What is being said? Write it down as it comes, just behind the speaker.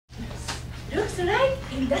right.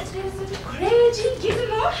 In that lesson, Crazy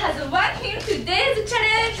Gizmo has won him today's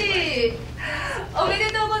challenge. おめ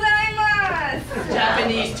でとうございます。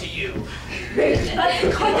 Japanese to you. But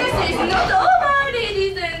the contest is not over,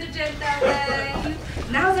 ladies and gentlemen.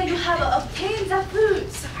 Now that you have obtained the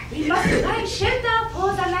foods, we must find shelter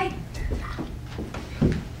for the night.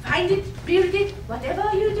 Find it, build it,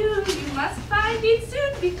 whatever you do, you must find it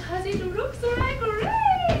soon because it looks like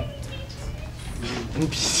rain.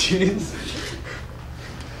 Beaches.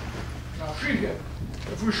 Now see here,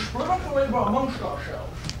 if we split up the labor amongst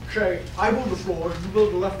ourselves, say, I build the floors, you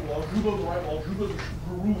build the left walls, you build the right walls, you build the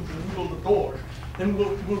roofs, and you build the doors, then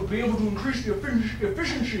we'll be able to increase the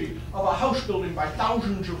efficiency of our house building by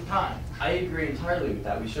thousands of times. I agree entirely with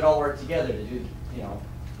that. We should all work together to do,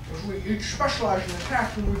 If we each specialize in a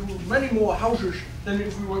task, then we will build many more houses than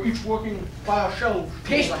if we were each working by ourselves.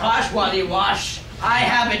 Pish posh, Wally Wash. I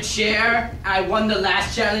have a chair. I won the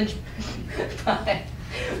last challenge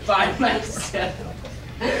by myself.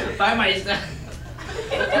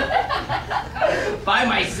 By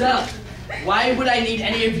myself. Why would I need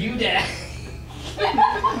any of you to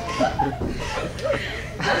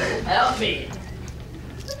help me?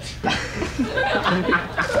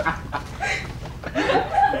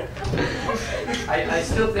 I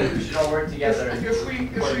still think we should all work together. If we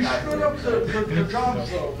split up the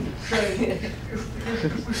jobs, though, say,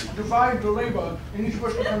 if we divide the labor and each of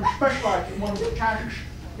us becomes specialized in one of the tasks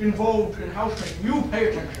involved in housemaking, you pay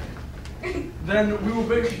attention, then we will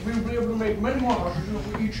be able to make many more houses than if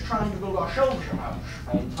we're each trying to build ourselves a house.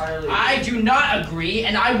 I do not agree,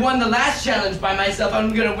 and I won the last challenge by myself.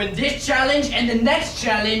 I'm gonna win this challenge and the next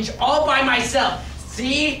challenge all by myself.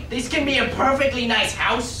 See, this can be a perfectly nice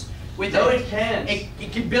house. No, it can't.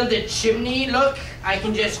 It can build a chimney, look. I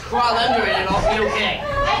can just crawl under it and I'll be okay.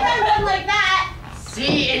 I can run like that.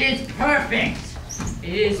 See, it is perfect.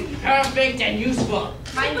 It is perfect and useful.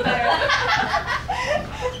 Mine's better.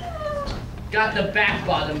 Got the back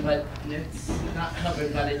bottom, but it's not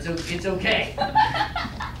covered, but it's okay.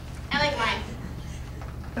 I like mine.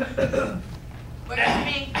 What do you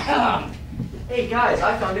mean? Hey guys,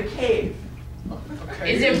 I found a cave.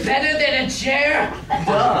 Is it better than a chair?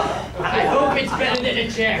 Duh. I hope it's better than a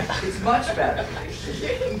chair. It's much better.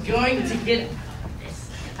 I'm going to get this.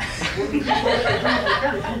 Who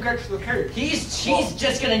gets the cave? He's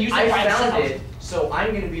just gonna use it I by himself. found it, so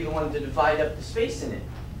I'm gonna be the one to divide up the space in it.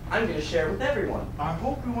 I'm gonna share with everyone. I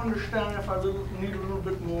hope you understand if I need a little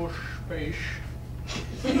bit more space.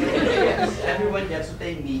 Yes, everyone gets what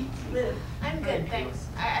they need to live. I'm good, thanks.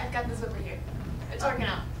 I've got this over here. It's working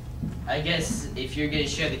out. I guess if you're gonna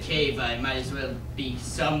share the cave, I might as well be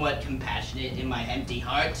somewhat compassionate in my empty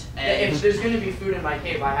heart. And If there's gonna be food in my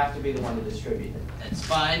cave, I have to be the one to distribute it. that's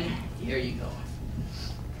fine. Here you go.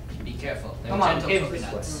 Be careful. They're Come on, gentle cave this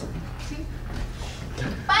coconuts.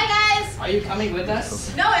 Bye, guys. Are you coming with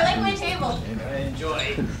us? No, I like my table.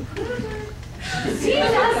 Enjoy. See,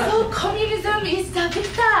 so communism is the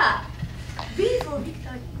victor. V for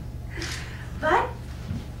victory. But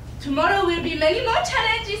tomorrow will be many more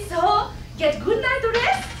challenges, so get good night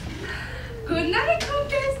rest. Good night,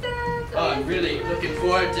 contestants. Oh, I'm really looking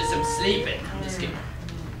forward to some sleeping. I'm just kidding.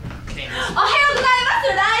 Okay. おはようございま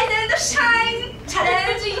す。Rise and shine チャ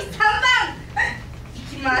レンジ3番い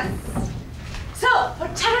きます。So, for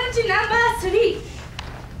challenge number 3,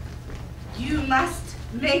 you must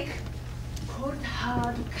make cold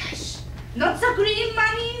hard cash. Not the green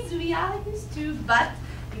monies we are used to, but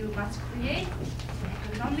you must create an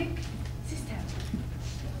economic system.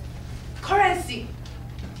 Currency.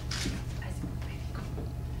 Very good.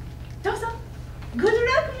 どうぞ。Good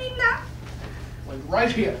luck, みんな。 Like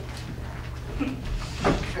right here.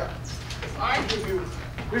 Here. If I give you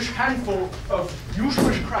this handful of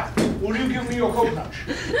useless crap, will you give me your coconuts?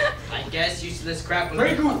 I guess useless crap.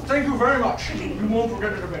 Thank you very much. You won't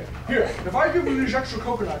forget it a bit. Here, if I give you these extra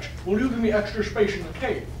coconuts, will you give me extra space in the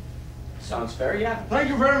cave? Sounds fair, yeah. Thank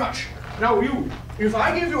you very much. Now you, if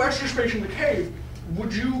I give you extra space in the cave,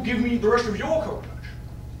 would you give me the rest of your coconuts?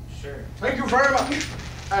 Sure. Thank you very much.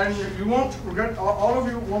 And you won't regret, all of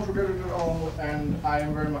you won't regret it at all, and I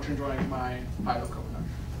am very much enjoying my pile of coconuts.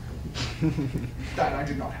 That I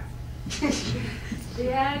did not have.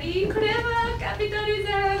 Very clever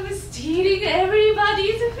capitalism, stealing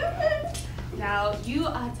everybody's food. Now you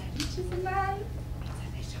are the richest man in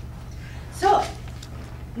the nation. So,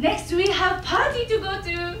 next we have party to go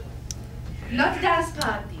to. Not dance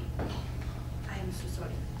party. I am so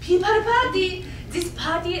sorry. People party. This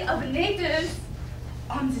party of natives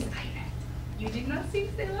on this island. You did not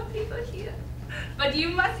think there were people here. But you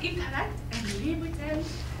must interact and live with them.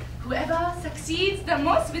 Whoever succeeds the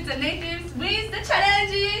most with the natives wins the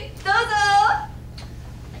challenge. どうぞ!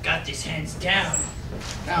 this hands down.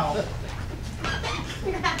 Now,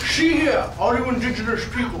 See here, all you indigenous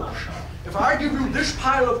peoples. If I give you this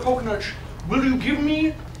pile of coconuts, will you give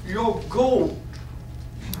me your gold?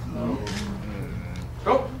 No.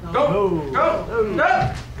 Go, go, go,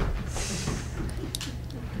 go!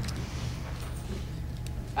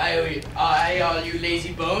 Hi, all you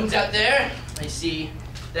lazy bones out there. I see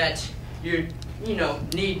that you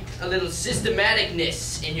need a little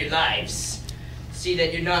systematicness in your lives. See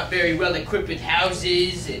that you're not very well equipped with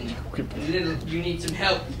houses and you need some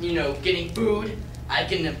help, getting food. I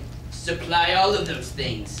can supply all of those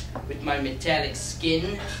things with my metallic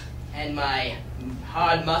skin and my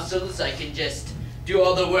hard muscles. I can just do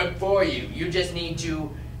all the work for you. You just need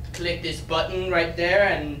to click this button right there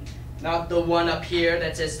and not the one up here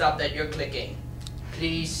that says stop that you're clicking.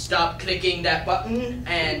 Please stop clicking that button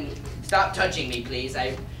and stop touching me, please.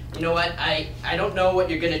 You know what? I don't know what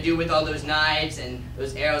you're gonna do with all those knives and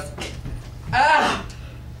those arrows. Ah!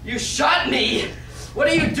 You shot me! What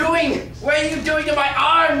are you doing? What are you doing to my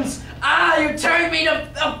arms? Ah! You turned me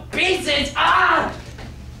to pieces! Ah!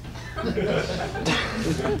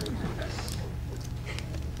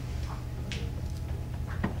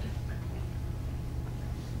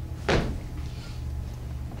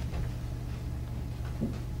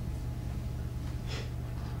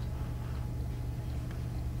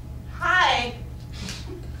 Hi.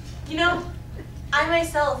 You know, I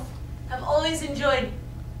myself have always enjoyed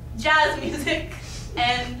jazz music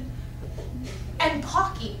and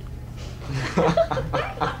Pocky.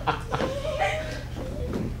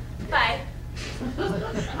 Bye.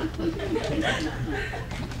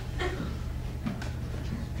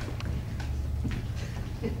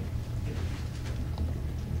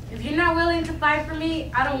 If you're not willing to fight for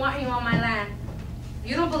me, I don't want you on my land. If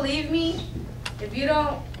you don't believe me, if you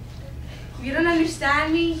don't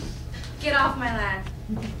understand me, get off my land.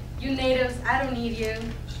 You natives, I don't need you.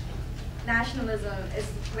 Nationalism is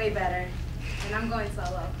way better, and I'm going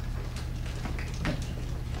solo.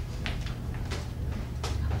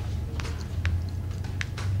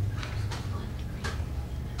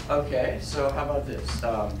 Okay, so how about this?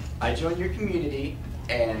 I join your community,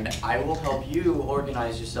 and I will help you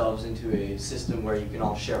organize yourselves into a system where you can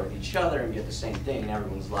all share with each other and get the same thing, and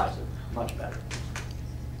everyone's lives are much better.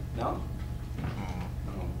 No?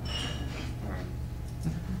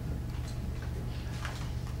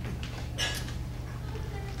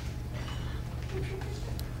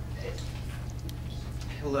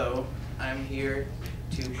 Hello, I'm here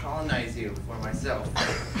to colonize you for myself.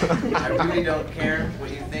 I really don't care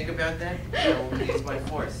what you think about that. I will use my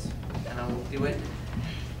force, and I will do it,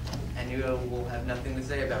 and you will have nothing to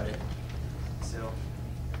say about it. So.